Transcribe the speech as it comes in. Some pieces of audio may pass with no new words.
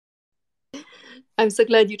I'm so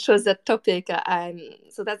glad you chose that topic.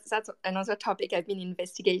 So that's another topic I've been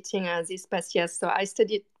investigating this past year. So I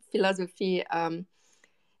studied philosophy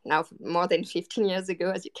now more than 15 years ago,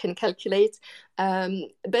 as you can calculate.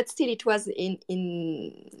 But still, it was in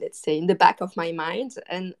let's say in the back of my mind.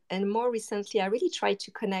 And more recently, I really tried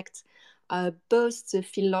to connect both the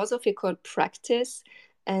philosophical practice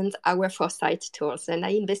and our foresight tools. And I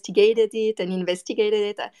investigated it,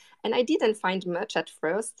 and I didn't find much at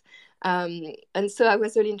first. And so I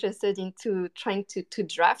was really interested into trying to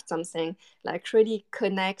draft something like really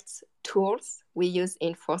connect tools we use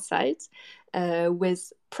in foresight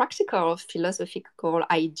with practical philosophical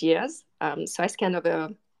ideas. So I kind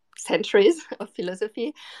of centuries of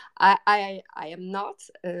philosophy. I am not,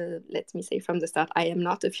 let me say from the start, I am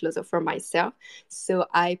not a philosopher myself. So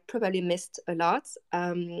I probably missed a lot.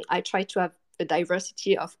 I try to have a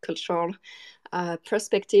diversity of cultural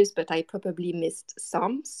perspectives, but I probably missed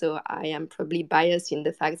some. So I am probably biased in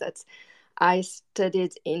the fact that I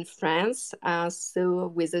studied in France, so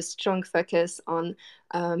with a strong focus on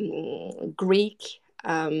Greek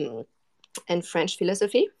and French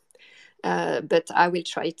philosophy. But I will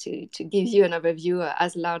try to give you an overview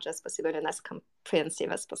as large as possible and as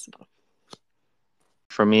comprehensive as possible.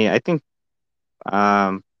 For me, I think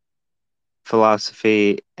um,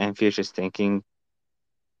 philosophy and futures thinking,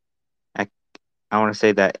 I, I want to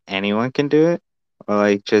say that anyone can do it, or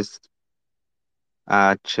like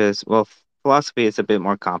well, philosophy is a bit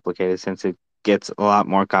more complicated since it gets a lot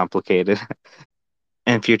more complicated.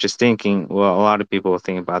 And futures thinking, well, a lot of people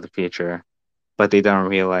think about the future, but they don't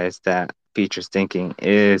realize that futures thinking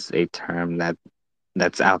is a term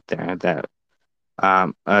that's out there that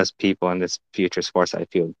us people in this futures foresight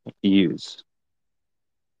field use.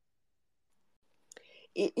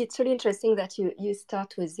 It's really interesting that you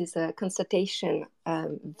start with this consultation,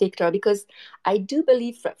 Victor, because I do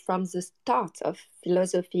believe from the start of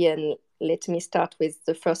philosophy, and let me start with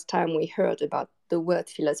the first time we heard about the word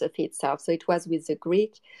philosophy itself. So it was with the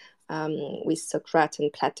Greek, with Socrates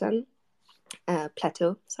and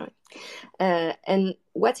Plato, sorry. And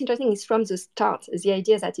what's interesting is from the start, the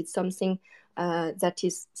idea that it's something that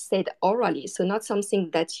is said orally, so not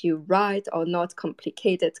something that you write or not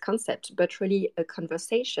complicated concept, but really a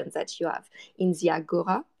conversation that you have in the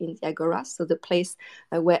agora, so the place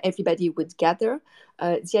where everybody would gather.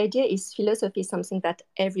 The idea is philosophy is something that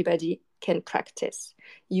everybody can practice.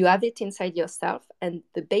 You have it inside yourself, and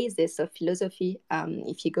the basis of philosophy,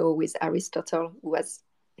 if you go with Aristotle, who was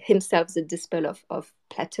himself the disciple of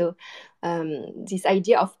Plato, this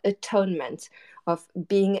idea of atonement, of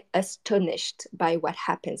being astonished by what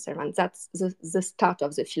happens around. That's the start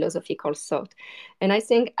of the philosophical thought. And I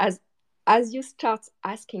think as you start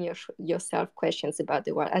asking yourself questions about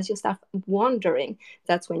the world, as you start wondering,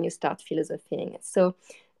 that's when you start philosophizing. So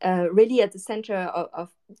really at the center of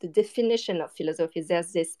the definition of philosophy,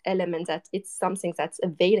 there's this element that it's something that's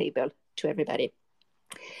available to everybody.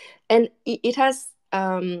 And it has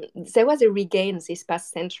there was a regain this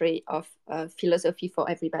past century of philosophy for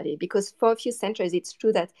everybody, because for a few centuries it's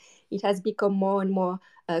true that it has become more and more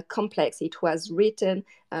complex. It was written,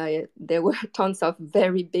 there were tons of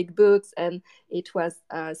very big books, and it was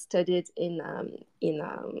studied in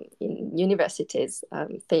universities,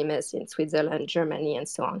 famous in Switzerland, Germany, and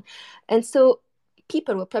so on. And so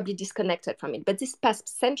people were probably disconnected from it. But this past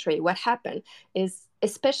century, what happened is,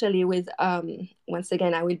 especially with, once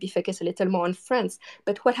again, I will be focused a little more on France,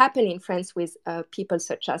 but what happened in France with people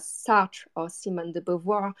such as Sartre or Simone de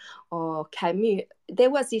Beauvoir or Camus, there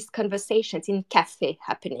was these conversations in cafe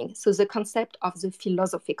happening. So the concept of the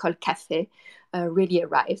philosophical cafe really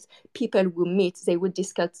arrived. People would meet, they would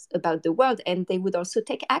discuss about the world, and they would also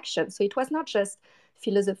take action. So it was not just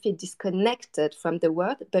philosophy disconnected from the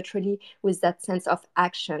world, but really with that sense of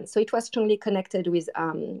action. So it was strongly connected with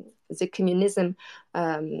the communism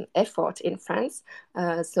effort in France,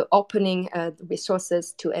 so opening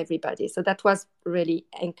resources to everybody. So that was really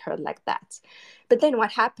anchored like that. But then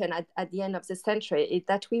what happened at the end of the century is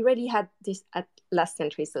that we really had this, at last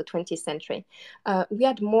century, so 20th century, we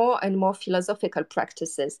had more and more philosophical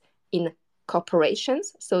practices in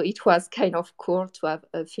corporations. So it was kind of cool to have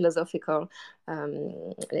a philosophical,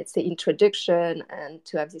 let's say, introduction, and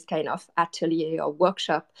to have this kind of atelier or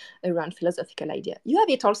workshop around philosophical idea. You have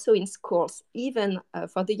it also in schools, even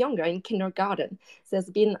for the younger, in kindergarten. There's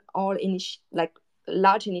been all like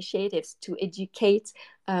large initiatives to educate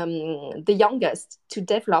the youngest to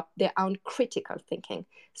develop their own critical thinking.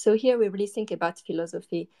 So here we really think about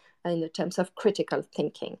philosophy in the terms of critical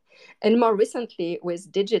thinking. And more recently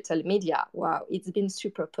with digital media, wow, it's been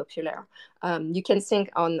super popular. You can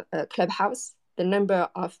think on Clubhouse. the number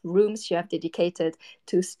of rooms you have dedicated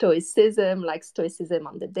to Stoicism, like Stoicism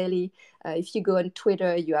on the Daily. If you go on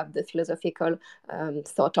Twitter, you have the philosophical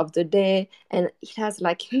thought of the day, and it has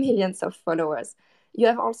like millions of followers. You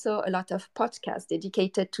have also a lot of podcasts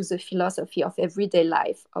dedicated to the philosophy of everyday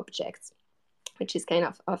life objects, which is kind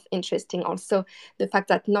of interesting. Also, the fact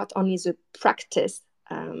that not only the practice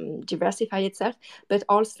diversify itself, but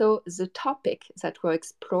also the topic that were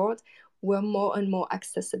explored were more and more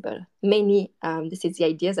accessible. This is the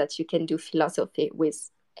idea that you can do philosophy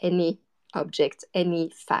with any object,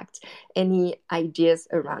 any fact, any ideas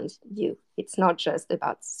around you. It's not just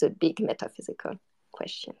about the big metaphysical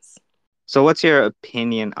questions. So, what's your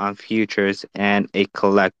opinion on futures and a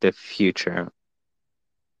collective future?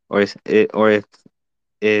 Or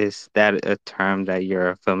is that a term that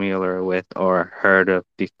you're familiar with or heard of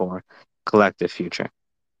before? Collective future.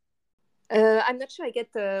 I'm not sure I get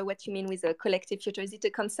what you mean with a collective future. Is it a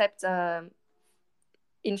concept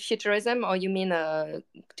in futurism, or you mean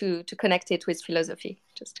to connect it with philosophy?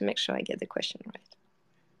 Just to make sure I get the question right.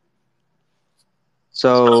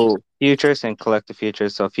 So futures and collective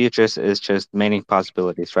futures. So futures is just many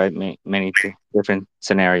possibilities, right? Many different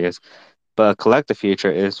scenarios. But a collective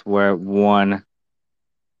future is where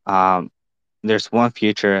um, there's one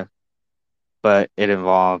future, but it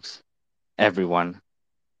involves everyone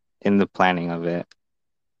in the planning of it.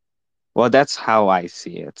 Well, that's how I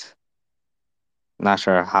see it. Not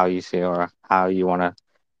sure how you see it or how you want to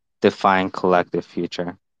define collective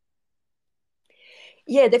future.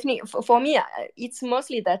 Yeah, definitely. For me, it's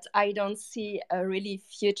mostly that I don't see really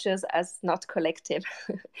futures as not collective.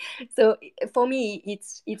 So for me,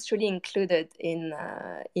 it's really included in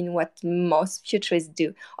what most futurists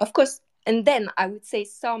do. Of course, and then I would say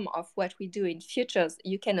some of what we do in futures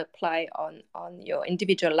you can apply on your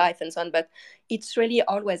individual life and so on. But it's really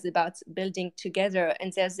always about building together,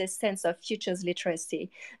 and there's this sense of futures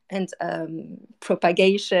literacy and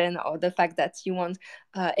propagation, or the fact that you want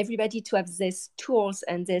everybody to have these tools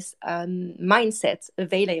and this mindset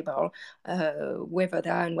available wherever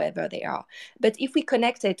they are and wherever they are. But if we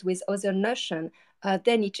connect it with other notion,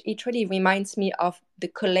 then it really reminds me of the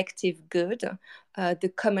collective good,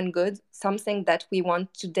 the common good, something that we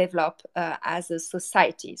want to develop as a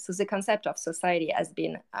society. So the concept of society has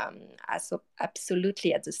been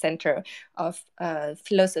absolutely at the center of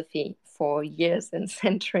philosophy for years and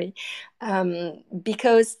centuries,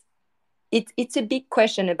 because it's a big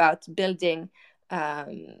question about building a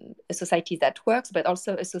society that works, but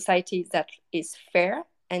also a society that is fair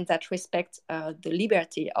and that respects the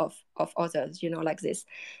liberty of others. Like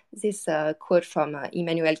this quote from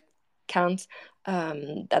Immanuel Kant,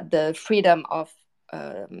 that the freedom of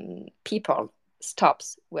people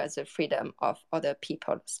stops where the freedom of other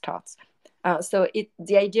people starts. So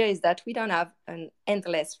the idea is that we don't have an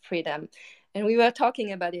endless freedom. And we were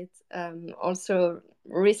talking about it also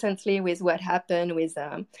recently with what happened with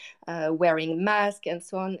wearing masks and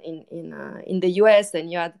so on in the US.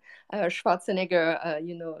 And you had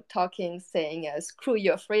Schwarzenegger, talking, saying, screw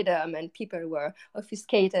your freedom. And people were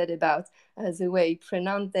obfuscated about the way he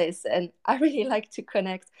pronounced this. And I really like to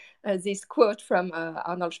connect this quote from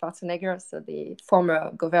Arnold Schwarzenegger, so the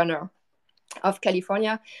former governor of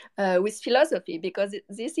California, with philosophy, because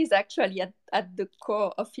this is actually at the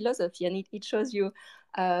core of philosophy, and it shows you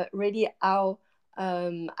really how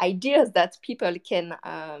ideas that people can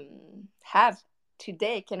have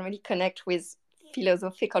today can really connect with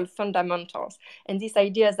philosophical fundamentals, and these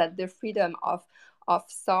ideas that the freedom of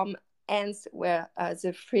some ends where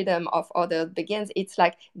the freedom of others begins. It's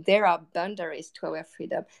like there are boundaries to our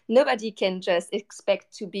freedom. Nobody can just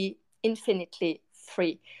expect to be infinitely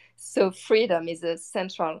free. So freedom is a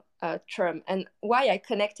central term, and why I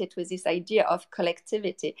connect it with this idea of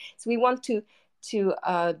collectivity. So we want to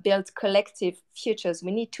build collective futures.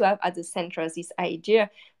 We need to have at the center this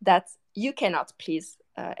idea that you cannot please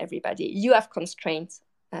everybody. You have constraints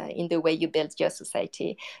in the way you build your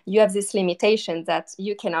society. You have this limitation that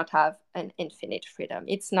you cannot have an infinite freedom.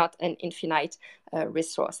 It's not an infinite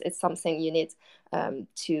resource. It's something you need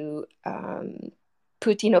to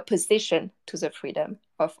put in opposition to the freedom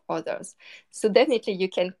of others. So definitely you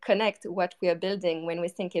can connect what we are building when we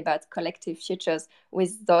think about collective futures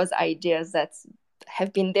with those ideas that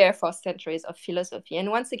have been there for centuries of philosophy. And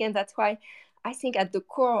once again, that's why I think at the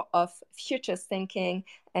core of future thinking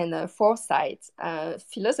and foresight,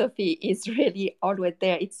 philosophy is really always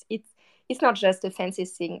there. It's it's not just a fancy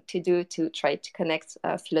thing to do to try to connect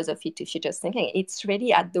philosophy to futures thinking. It's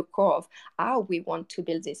really at the core of how we want to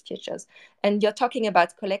build these futures. And you're talking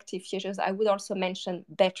about collective futures. I would also mention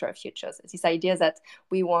better futures. This idea that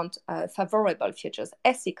we want favorable futures,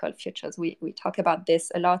 ethical futures. We talk about this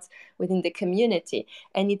a lot within the community.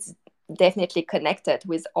 And it's definitely connected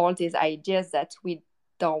with all these ideas that we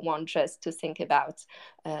don't want just to think about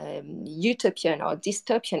utopian or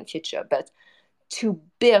dystopian future, but to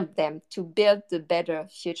build them, to build the better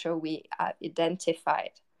future we have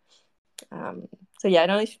identified. So yeah, I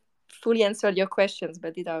don't know if I fully answered your questions,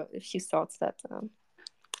 but these are a few thoughts that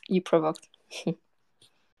you provoked.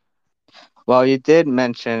 Well, you did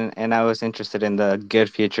mention, and I was interested in the good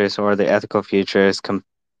futures or the ethical futures,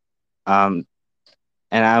 um,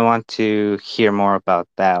 and I want to hear more about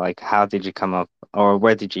that. Like, how did you come up, or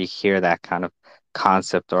where did you hear that kind of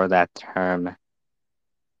concept or that term?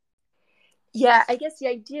 Yeah, I guess the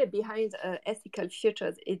idea behind ethical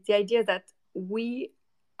futures is the idea that we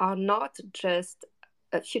are not just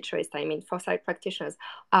futurists, I mean, foresight practitioners,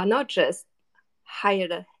 are not just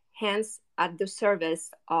hired hands at the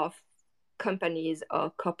service of companies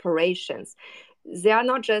or corporations. They are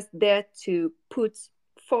not just there to put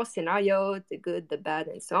four scenarios, the good, the bad,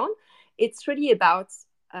 and so on. It's really about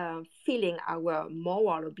feeling our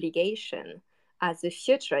moral obligation as a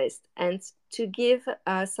futurist and to give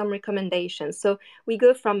some recommendations. So we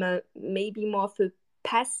go from a maybe more of a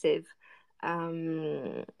passive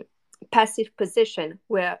um, passive position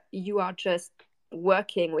where you are just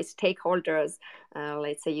working with stakeholders.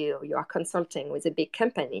 Let's say you are consulting with a big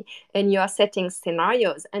company and you are setting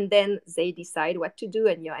scenarios and then they decide what to do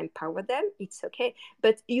and you empower them. It's okay.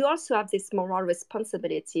 But you also have this moral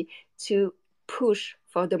responsibility to push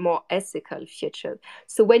for the more ethical future.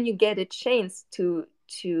 So when you get a chance to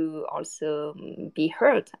also be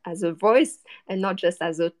heard as a voice and not just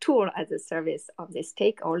as a tool at the service of the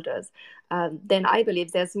stakeholders, then I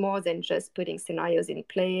believe there's more than just putting scenarios in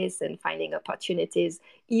place and finding opportunities,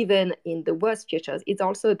 even in the worst futures. It's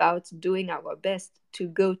also about doing our best to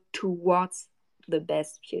go towards the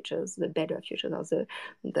best futures, the better futures, or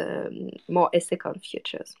the more ethical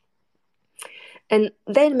futures. And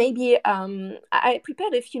then maybe I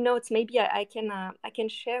prepared a few notes. Maybe I can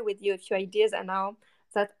share with you a few ideas, and now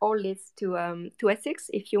that all leads to ethics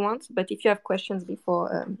if you want. But if you have questions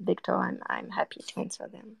before Victor, I'm happy to answer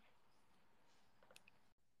them.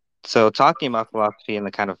 So, talking about philosophy and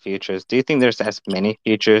the kind of futures, do you think there's as many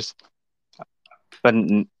futures, but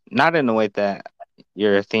not in the way that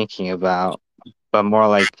you're thinking about, but more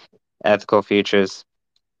like ethical futures,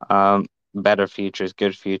 better futures,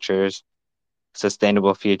 good futures,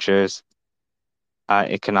 sustainable futures,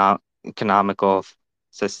 economical,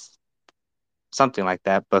 something like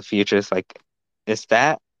that. But futures, like, is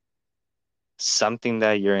that something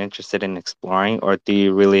that you're interested in exploring, or do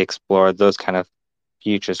you really explore those kind of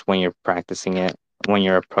futures when you're practicing it, when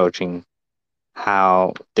you're approaching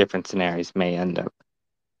how different scenarios may end up?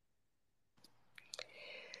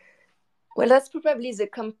 Well, that's probably the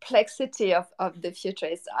complexity of the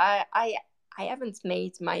futures. I haven't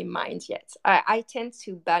made my mind yet. I tend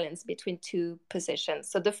to balance between two positions.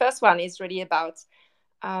 So the first one is really about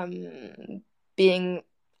being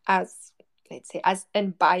as, let's say, as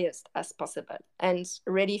unbiased as possible and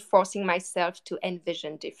really forcing myself to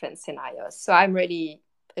envision different scenarios. So I'm really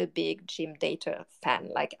a big Jim Dator fan.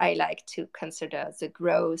 Like, I like to consider the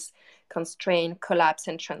growth, constraint, collapse,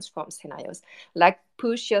 and transform scenarios. Like,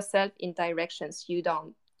 push yourself in directions you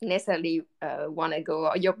don't necessarily want to go,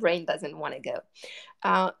 or your brain doesn't want to go.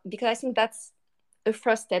 Because I think that's a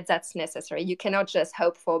first step that's necessary. You cannot just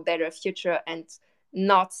hope for a better future and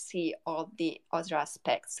not see all the other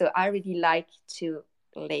aspects. So I really like to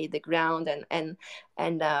lay the ground and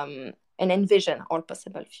envision all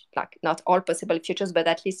possible, like not all possible futures, but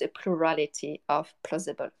at least a plurality of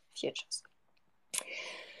plausible futures.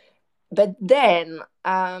 But then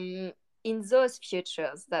in those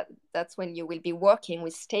futures, that's when you will be working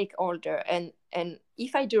with stakeholder, and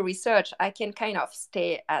if I do research, I can kind of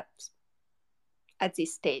stay at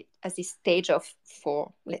this stage of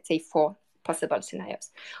four, let's say, four possible scenarios.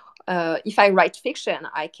 If I write fiction,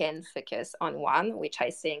 I can focus on one, which I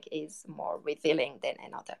think is more revealing than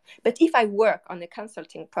another. But if I work on a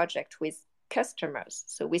consulting project with customers,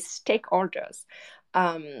 so with stakeholders,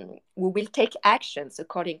 we will take actions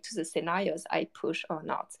according to the scenarios I push or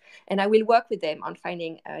not. And I will work with them on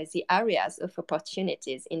finding the areas of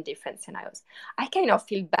opportunities in different scenarios. I kind of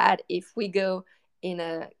feel bad if we go in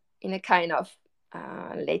a kind of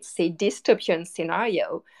let's say dystopian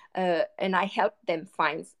scenario, and I help them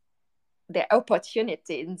find the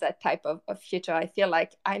opportunity in that type of future, I feel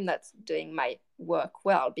like I'm not doing my work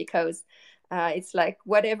well, because it's like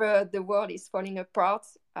whatever the world is falling apart,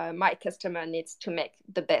 my customer needs to make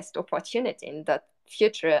the best opportunity in that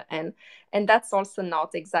future, and that's also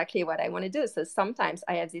not exactly what I want to do. So sometimes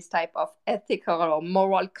I have this type of ethical or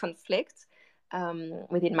moral conflict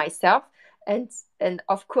within myself, and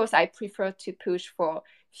of course I prefer to push for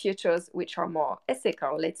futures which are more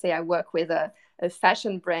ethical. Let's say I work with a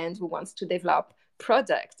fashion brand who wants to develop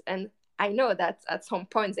product, and I know that at some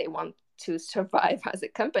point they want to survive as a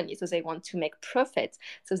company, so they want to make profit,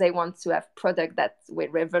 so they want to have product that will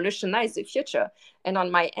revolutionize the future. And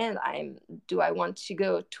on my end, do I want to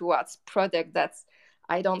go towards product that's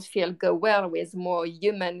I don't feel go well with more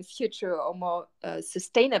human future or more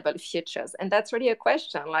sustainable futures? And that's really a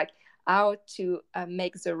question, like how to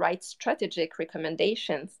make the right strategic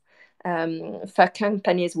recommendations for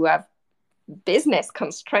companies who have business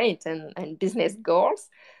constraints and business goals,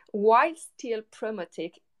 while still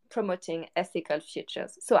promoting ethical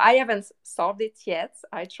futures. So I haven't solved it yet.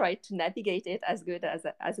 I try to navigate it as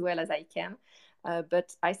well as I can.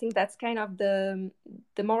 But I think that's kind of the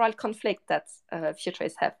moral conflict that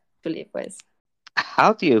futurists have to live with.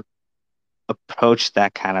 How do you approach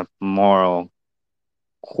that kind of moral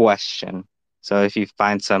question? So if you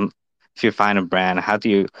find a brand, how do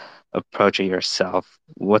you approach it yourself?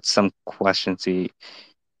 What's some questions do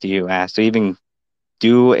you ask? Do you even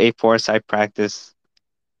do a foresight practice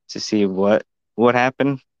to see what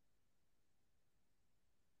happened?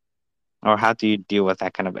 Or how do you deal with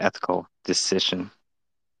that kind of ethical decision?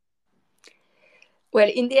 Well,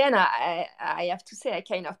 in the end, I have to say I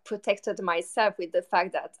kind of protected myself with the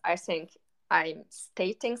fact that I think I'm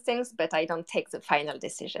stating things, but I don't take the final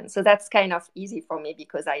decision. So that's kind of easy for me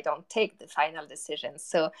because I don't take the final decision.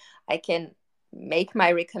 So I can make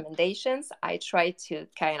my recommendations. I try to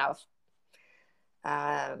kind of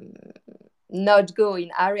not go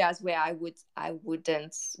in areas where I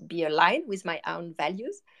wouldn't be aligned with my own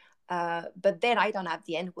values. But then I don't have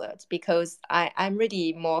the end words because I'm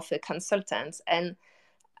really more of a consultant, and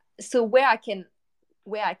so where I can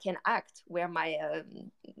act, where my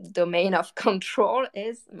domain of control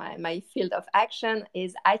is, my field of action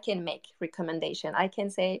is, I can make recommendation. I can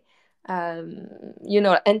say,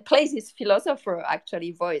 and play this philosopher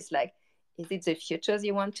actually voice, like, is it the futures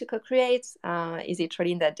you want to co-create? Is it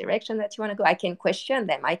really in that direction that you want to go? I can question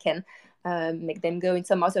them. I can make them go in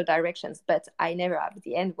some other directions, but I never have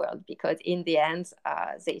the end word because in the end,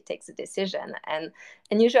 they take the decision. And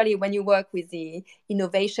usually when you work with the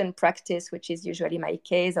innovation practice, which is usually my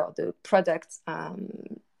case, or the product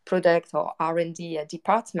or R&D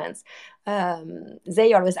departments,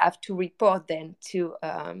 they always have to report then to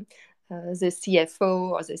the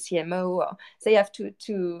CFO or the CMO, or they have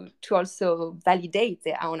to also validate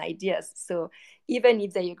their own ideas. So even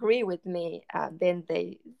if they agree with me, then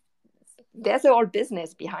there's a whole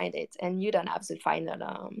business behind it, and you don't have the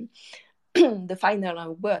final the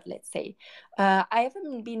final word, let's say. I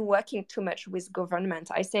haven't been working too much with government.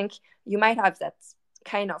 I think you might have that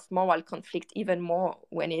kind of moral conflict even more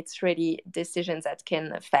when it's really decisions that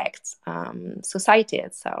can affect society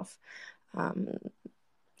itself.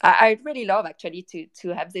 I'd really love actually to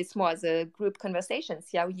have this more as a group conversation,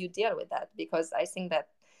 see how you deal with that, because I think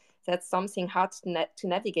that's something hard to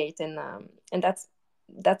navigate, and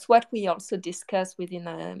that's what we also discuss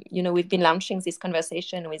within, we've been launching this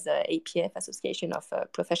conversation with the APF, Association of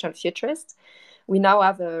Professional Futurists. We now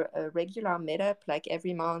have a regular meetup, like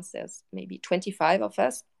every month, there's maybe 25 of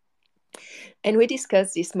us. And we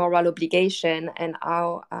discuss this moral obligation and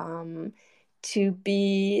how to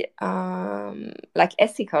be like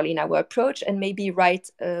ethical in our approach, and maybe write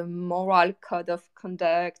a moral code of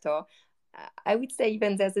conduct, or I would say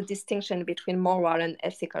even there's a distinction between moral and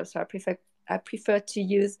ethical. So I prefer to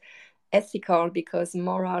use ethical because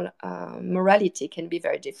morality can be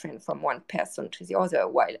very different from one person to the other,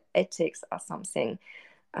 while ethics are something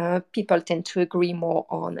people tend to agree more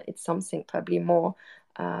on. It's something probably more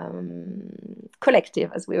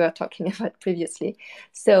collective, as we were talking about previously.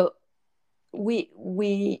 So we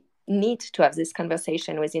need to have this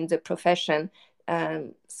conversation within the profession,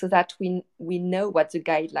 so that we know what the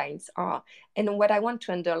guidelines are. And what I want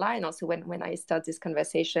to underline also when I start this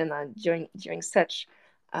conversation during such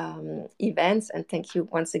events, and thank you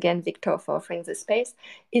once again, Victor, for offering the space,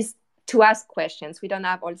 is to ask questions. We don't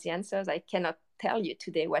have all the answers. I cannot tell you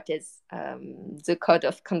today what is the code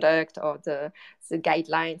of conduct or the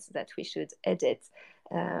guidelines that we should edit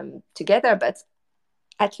together, but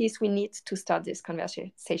at least we need to start this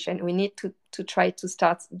conversation. We need to try to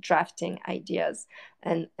start drafting ideas,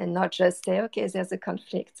 and not just say, okay, there's a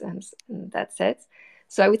conflict and that's it.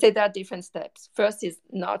 So I would say there are different steps. First is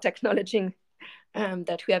not acknowledging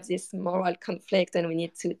that we have this moral conflict and we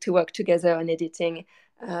need to work together on editing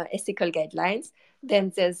ethical guidelines.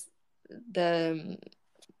 Then there's the,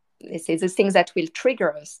 let's say, the things that will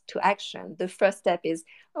trigger us to action. The first step is,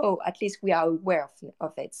 oh, at least we are aware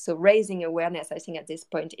of it. So raising awareness, I think, at this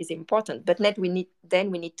point is important. But then we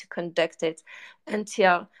need to conduct it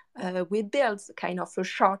until we build kind of a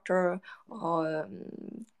charter or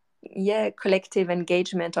collective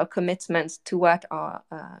engagement or commitment to what are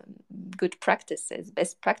good practices,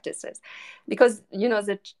 best practices, because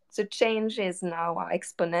the change is now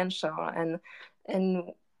exponential,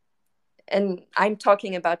 and I'm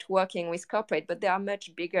talking about working with corporate, but there are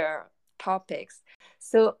much bigger topics.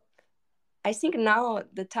 So I think now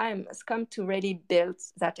the time has come to really build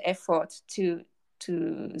that effort to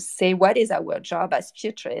say what is our job as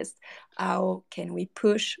futurists, how can we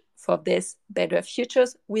push for this better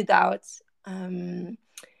futures without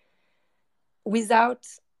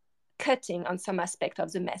cutting on some aspect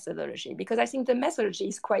of the methodology, because I think the methodology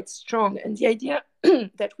is quite strong, and the idea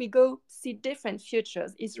that we go see different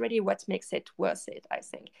futures is really what makes it worth it. I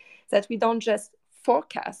think that we don't just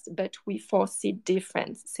forecast, but we foresee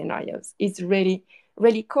different scenarios is really,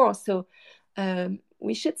 really core. So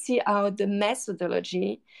we should see how the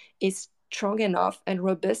methodology is strong enough and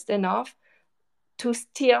robust enough to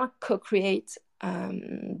still co-create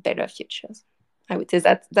better futures. I would say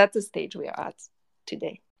that's the stage we are at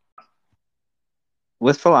today.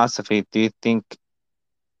 With philosophy, do you think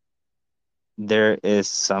there is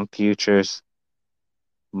some futures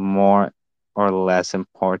more or less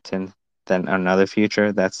important than another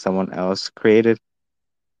future that someone else created?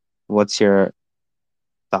 What's your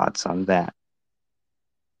thoughts on that?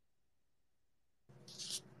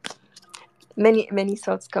 Many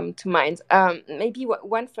thoughts come to mind. Maybe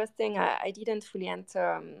one first thing, I didn't fully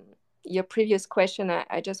answer your previous question.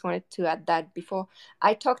 I just wanted to add that before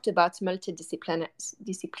I talked about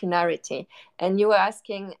multidisciplinarity, and you were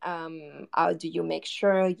asking how do you make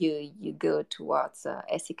sure you go towards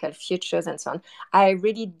ethical futures and so on. I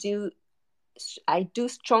do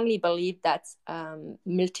strongly believe that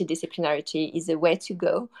multidisciplinarity is a way to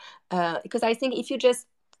go, because I think if you just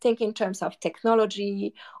think in terms of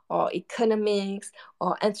technology or economics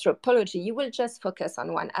or anthropology, you will just focus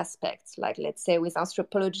on one aspect. Like, let's say with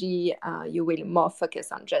anthropology, you will more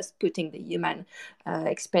focus on just putting the human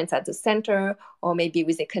experience at the center, or maybe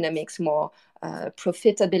with economics, more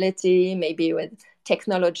profitability, maybe with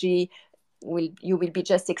technology, you will be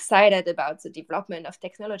just excited about the development of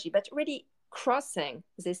technology, but really crossing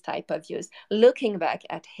this type of views, looking back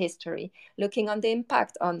at history, looking on the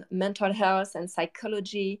impact on mental health and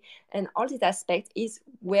psychology, and all these aspects is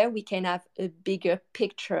where we can have a bigger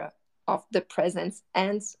picture of the present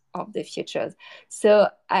and of the futures. So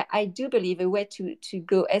I do believe a way to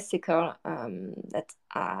go ethical,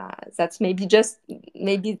 that's maybe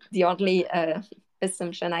the only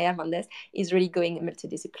assumption I have on this, is really going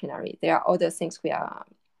multidisciplinary. There are other things we are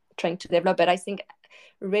trying to develop, but I think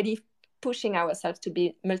really pushing ourselves to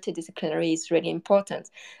be multidisciplinary is really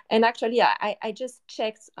important. And actually, I just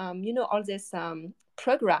checked, all this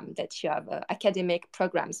program that you have, academic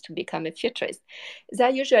programs to become a futurist.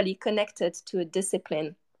 They're usually connected to a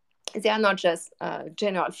discipline. They are not just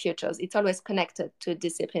general futures. It's always connected to a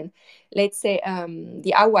discipline. Let's say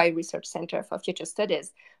the Hawaii Research Center for Future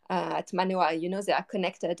Studies at Manoa, they are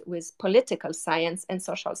connected with political science and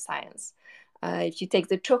social science. If you take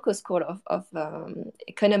the Turku School of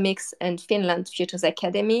Economics and Finland Futures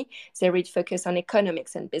Academy, they really focus on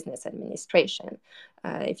economics and business administration.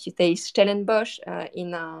 If you take Stellenbosch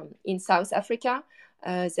in South Africa,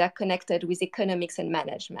 they are connected with economics and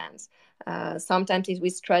management. Sometimes it's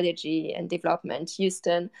with strategy and development.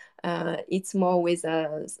 Houston, it's more with,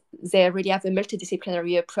 they really have a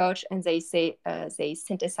multidisciplinary approach, and they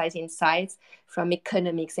synthesize insights from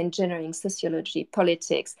economics, engineering, sociology,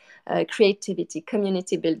 politics, creativity,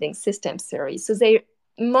 community building, system theory. So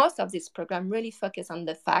most of this program really focus on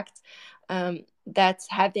the fact that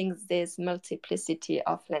having this multiplicity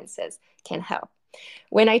of lenses can help.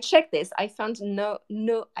 When I checked this, I found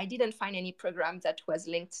I didn't find any program that was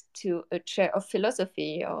linked to a chair of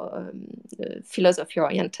philosophy or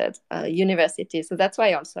philosophy-oriented university. So that's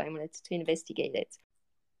why also I wanted to investigate it.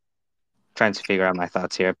 Trying to figure out my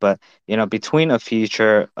thoughts here, but between a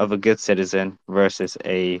future of a good citizen versus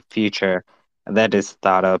a future that is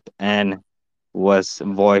thought up and was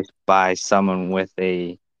voiced by someone with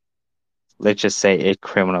a, let's just say, a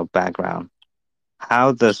criminal background,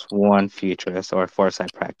 how does one futurist or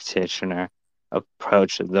foresight practitioner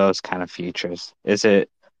approach those kind of futures?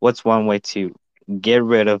 What's one way to get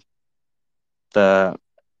rid of the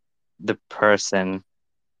person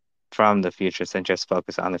from the futures and just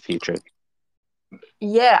focus on the future.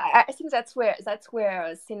 Yeah, I think that's where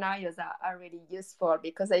scenarios are really useful,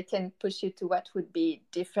 because they can push you to what would be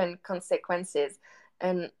different consequences.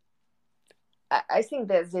 And I think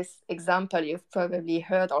there's this example you've probably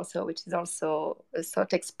heard also, which is also a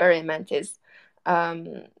thought experiment, is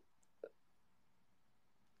um,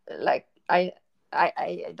 like I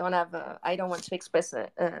don't have I don't want to express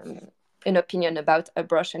an opinion about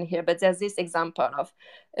abortion here, but there's this example of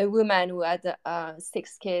a woman who had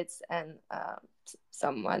 6 kids, and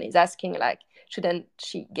someone is asking, like, shouldn't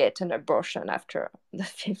she get an abortion after the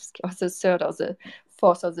fifth or the third or the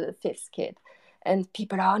fourth or the fifth kid? And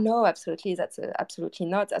people are, no, absolutely, absolutely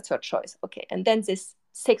not, that's her choice. Okay, and then this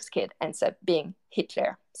sixth kid ends up being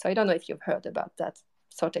Hitler. So I don't know if you've heard about that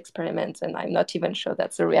thought experiment, and I'm not even sure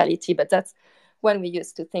that's a reality, but that's one we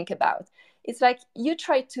used to think about. It's like you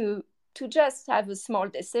try to just have a small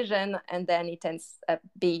decision, and then it ends up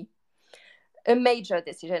be a major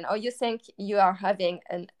decision, or you think you are having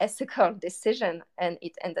an ethical decision, and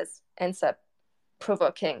it ends up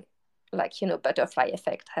provoking, like, butterfly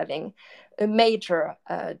effect, having a major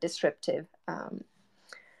disruptive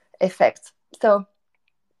effect. So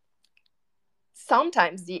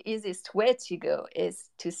sometimes the easiest way to go is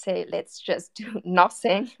to say, let's just do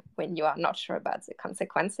nothing when you are not sure about the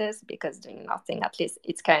consequences, because doing nothing, at least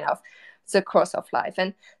it's kind of the course of life.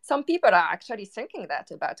 And some people are actually thinking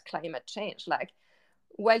that about climate change, like,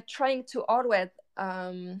 while trying to always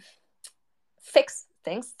fix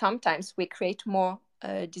things, sometimes we create more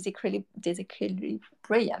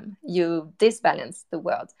disequilibrium. You disbalance the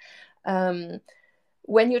world.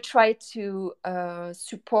 When you try to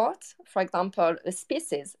support, for example, a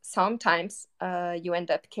species, sometimes you end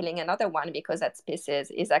up killing another one, because that species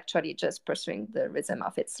is actually just pursuing the rhythm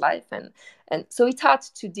of its life. And so it's hard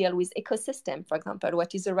to deal with ecosystem, for example.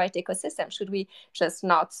 What is the right ecosystem? Should we just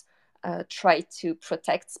not try to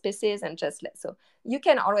protect species and just let... So you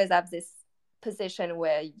can always have this position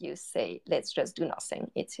where you say, let's just do nothing.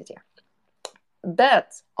 It's easier.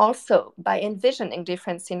 But also, by envisioning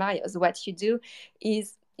different scenarios, what you do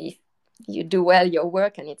is, if you do well your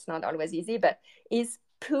work, and it's not always easy, but is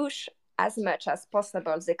push as much as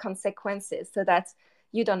possible the consequences, so that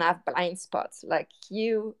you don't have blind spots. Like,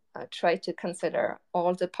 you try to consider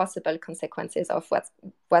all the possible consequences of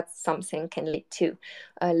what something can lead to.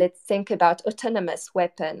 Let's think about autonomous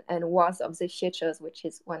weapon and wars of the futures, which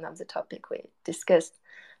is one of the topics we discussed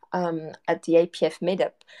at the APF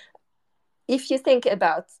meetup. If you think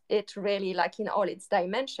about it really, like, in all its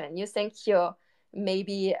dimension, you think you're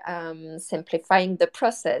maybe simplifying the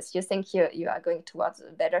process, you think you are going towards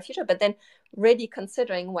a better future, but then really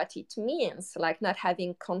considering what it means, like not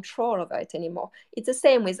having control over it anymore. It's the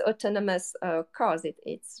same with autonomous cars.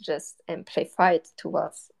 It's just amplified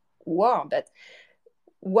towards war. But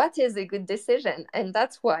what is a good decision? And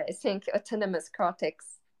that's why I think autonomous car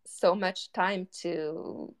takes so much time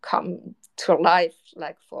to come to life,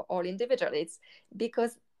 like for all individuals. It's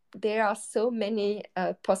because there are so many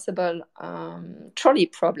possible trolley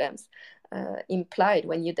problems implied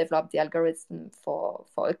when you develop the algorithm for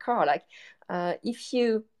a car. Like, if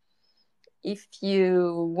you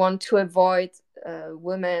want to avoid a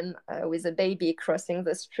woman with a baby crossing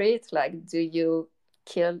the street, like, do you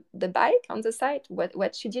kill the bike on the side?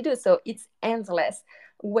 What should you do? So it's endless.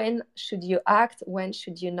 When should you act? When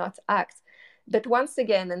should you not act? But once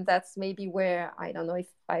again, and that's maybe where, I don't know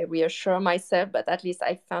if I reassure myself, but at least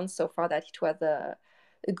I found so far that it was a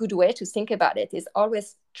good way to think about it, is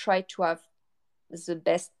always try to have the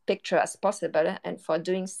best picture as possible, and for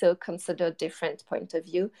doing so, consider different point of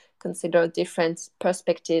view, consider different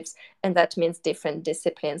perspectives, and that means different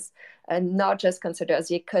disciplines, and not just consider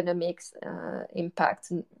the economics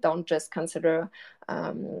impact. Don't just consider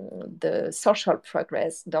the social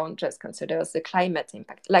progress. Don't just consider the climate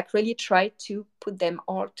impact. Like, really try to put them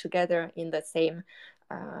all together in the same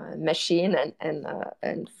machine,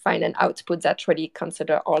 and find an output that really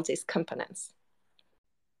consider all these components.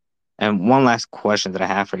 And one last question that I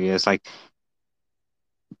have for you is like,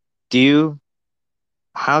 do you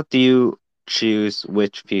how do you choose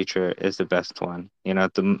which future is the best one?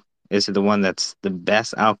 Is it the one that's the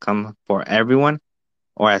best outcome for everyone,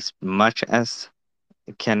 or as much as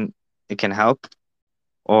it can help,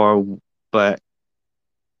 or but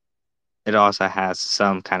it also has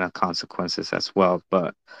some kind of consequences as well?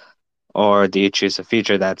 Or do you choose a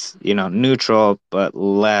future that's neutral but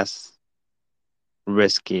less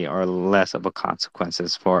risky or less of a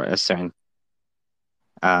consequences for a certain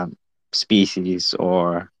um, species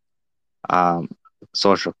or um,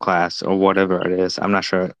 social class or whatever it is? I'm not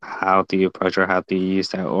sure how do you approach or how do you use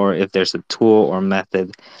that, or if there's a tool or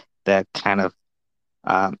method that kind of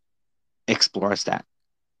explores that.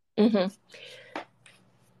 Mm-hmm.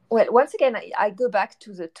 Well, once again, I go back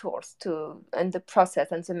to the tools and the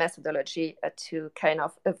process and the methodology to kind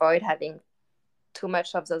of avoid having too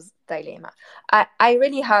much of those dilemma. I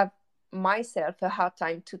really have myself a hard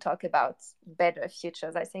time to talk about better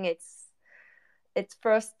futures. I think it's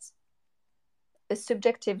first a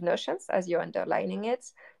subjective notions as you're underlining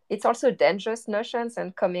it. It's also dangerous notions,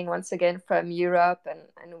 and coming once again from Europe,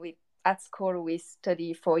 and we at school we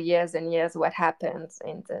study for years and years what happened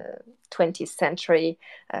in the 20th century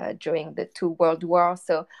during the two world wars.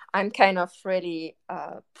 So I'm kind of really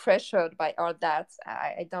pressured by all that.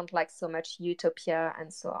 I don't like so much utopia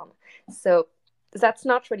and so on. So that's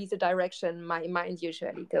not really the direction my mind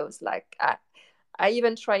usually goes. Like I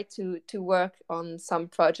even try to work on some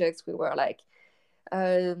projects. We were like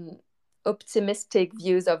um, optimistic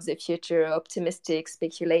views of the future, optimistic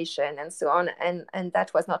speculation, and so on. And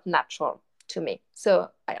that was not natural to me.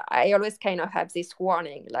 So I always kind of have this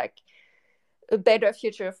warning, like a better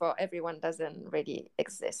future for everyone doesn't really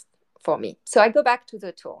exist for me. So I go back to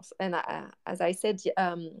the tools. And as I said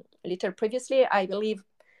a little previously, I believe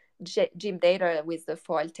Jim Data with the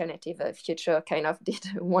For Alternative Future kind of did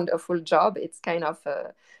a wonderful job. It's kind of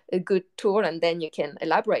a good tool, and then you can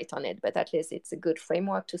elaborate on it, but at least it's a good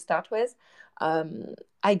framework to start with.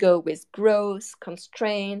 I go with growth,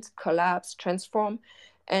 constraint, collapse, transform,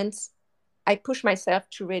 and I push myself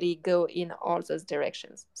to really go in all those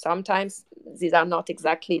directions. Sometimes these are not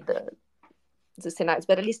exactly the scenarios,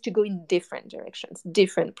 but at least to go in different directions,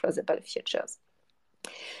 different plausible futures.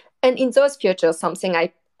 And in those futures, something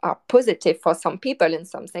are positive for some people and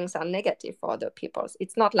some things are negative for other people.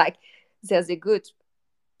 It's not like there's a good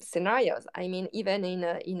scenarios. I mean, even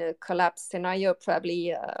in a collapse scenario,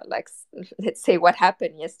 probably like let's say what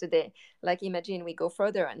happened yesterday. Like imagine we go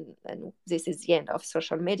further and this is the end of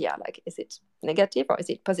social media. Like, is it negative or is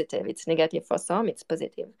it positive? It's negative for some, it's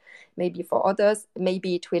positive maybe for others.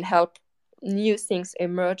 Maybe it will help new things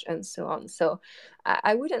emerge and so on. So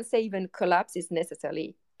I wouldn't say even collapse is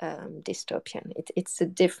necessarily dystopian. It's a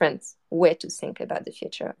different way to think about the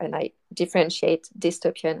future, and I differentiate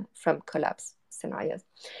dystopian from collapse scenarios.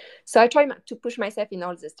 So I try to push myself in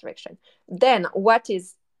all this direction. Then what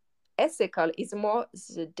is ethical is more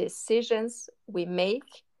the decisions we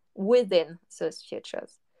make within those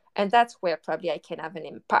futures. And that's where probably I can have an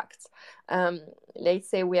impact. Let's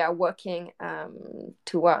say we are working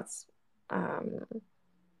towards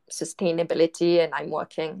sustainability, and I'm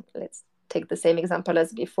working, let's take the same example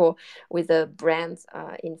as before, with a brand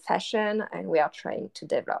in fashion, and we are trying to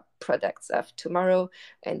develop products of tomorrow,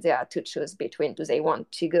 and they are to choose between, do they want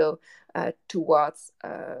to go towards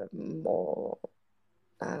more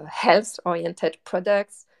health-oriented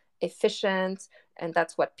products, efficient, and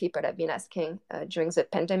that's what people have been asking during the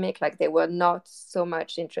pandemic. Like they were not so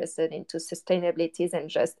much interested into sustainability and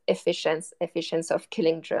just efficiency of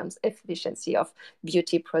killing germs, efficiency of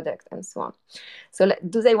beauty product, and so on. So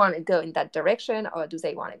do they want to go in that direction, or do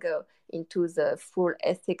they want to go into the full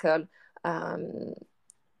ethical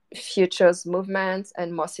futures movement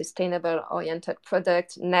and more sustainable oriented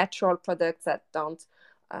products, natural products that don't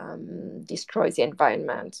destroy the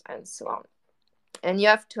environment and so on? And you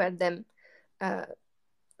have to have them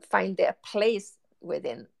find their place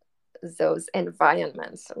within those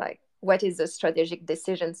environments. Like, what is the strategic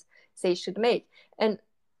decisions they should make? And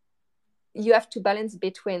you have to balance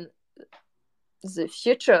between the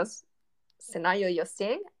futures scenario you're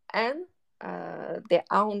seeing and their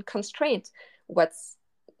own constraint. What's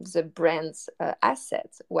the brand's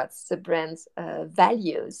assets? What's the brand's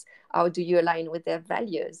values? How do you align with their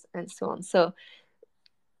values, and so on? So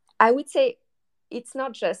I would say it's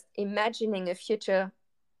not just imagining a future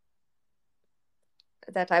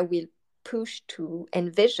that I will push to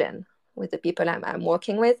envision with the people I'm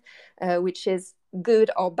working with, which is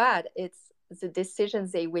good or bad. It's the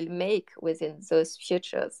decisions they will make within those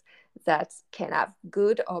futures that can have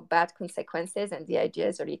good or bad consequences. And the idea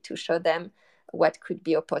is really to show them what could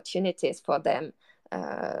be opportunities for them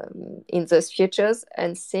in those futures,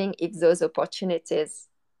 and seeing if those opportunities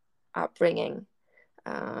are bringing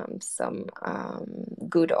some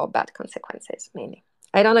good or bad consequences, mainly.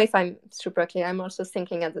 I don't know if I'm super clear. I'm also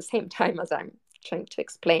thinking at the same time as I'm trying to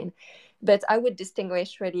explain. But I would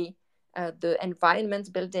distinguish really the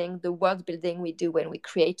environment building, the world building we do when we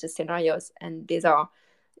create the scenarios. And these are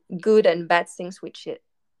good and bad things, which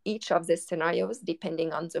each of the scenarios,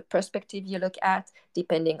 depending on the perspective you look at,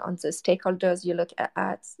 depending on the stakeholders you look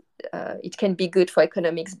at, it can be good for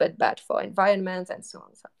economics, but bad for environment, and so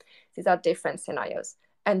on. So these are different scenarios.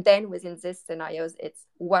 And then within these scenarios, it's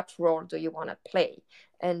what role do you want to play?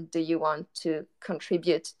 And do you want to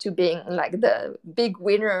contribute to being like the big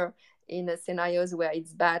winner in scenarios where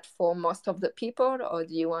it's bad for most of the people, or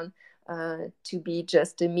do you want to be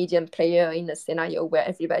just a medium player in a scenario where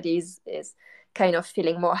everybody is kind of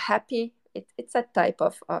feeling more happy? It's that type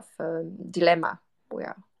of dilemma we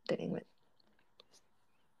are dealing with.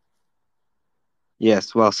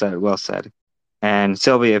 Yes, well said, well said. And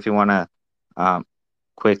Sylvia, if you want to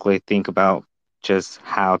quickly think about just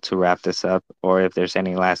how to wrap this up, or if there's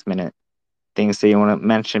any last minute things that you want to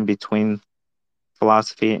mention between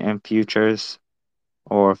philosophy and futures,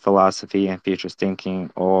 or philosophy and futures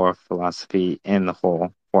thinking, or philosophy in the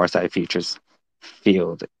whole foresight futures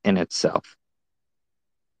field in itself.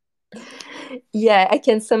 Yeah, I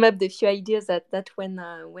can sum up the few ideas that went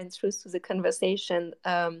through the conversation.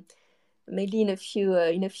 Maybe in a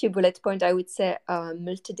few bullet points, I would say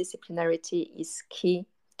multidisciplinarity is key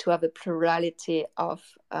to have a plurality of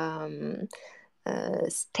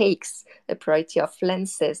stakes, a plurality of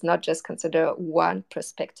lenses, not just consider one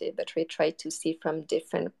perspective, but we try to see from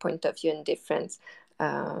different point of view and different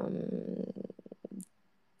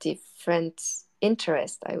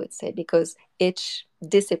interests, I would say, because each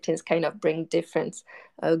disciplines kind of bring different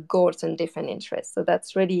goals and different interests. So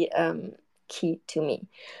that's really key to me.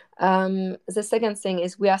 The second thing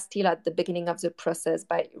is we are still at the beginning of the process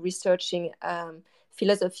by researching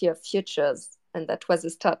philosophy of futures, and that was the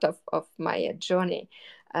start of my journey.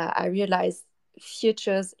 I realized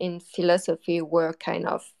futures in philosophy were kind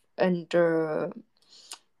of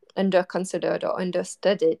under-considered or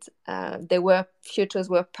understudied. Futures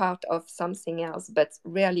were part of something else, but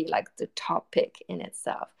really like the topic in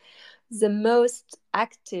itself. The most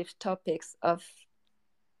active topics of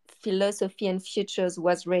philosophy and futures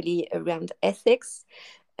was really around ethics.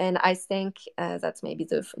 And I think that's maybe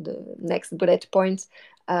the next bullet point.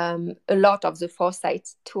 A lot of the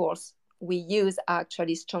foresight tools we use are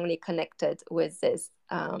actually strongly connected with this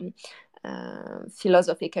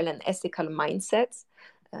philosophical and ethical mindsets.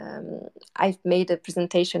 I've made a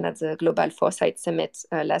presentation at the Global Foresight Summit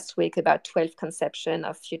last week about 12 conceptions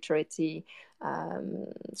of futurity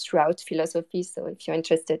throughout philosophy. So if you're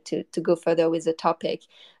interested to go further with the topic,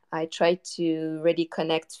 I try to really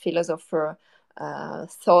connect philosopher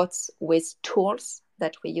thoughts with tools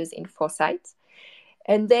that we use in foresight.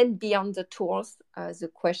 And then beyond the tools, the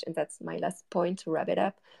question, that's my last point to wrap it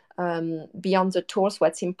up. Beyond the tools,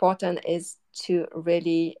 what's important is to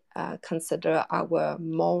really consider our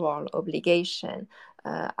moral obligation,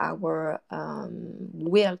 our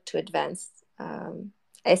will to advance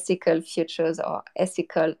ethical futures or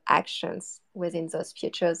ethical actions within those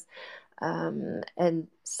futures. And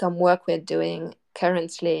some work we're doing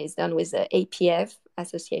currently is done with the APF,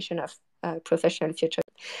 Association of Professional Future.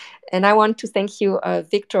 And I want to thank you,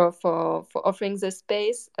 Victor, for offering the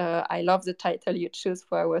space. I love the title you choose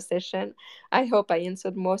for our session. I hope I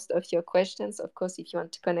answered most of your questions. Of course, if you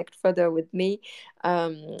want to connect further with me,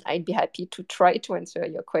 I'd be happy to try to answer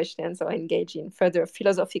your questions or engage in further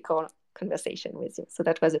philosophical conversation with you. So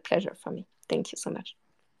that was a pleasure for me. Thank you so much.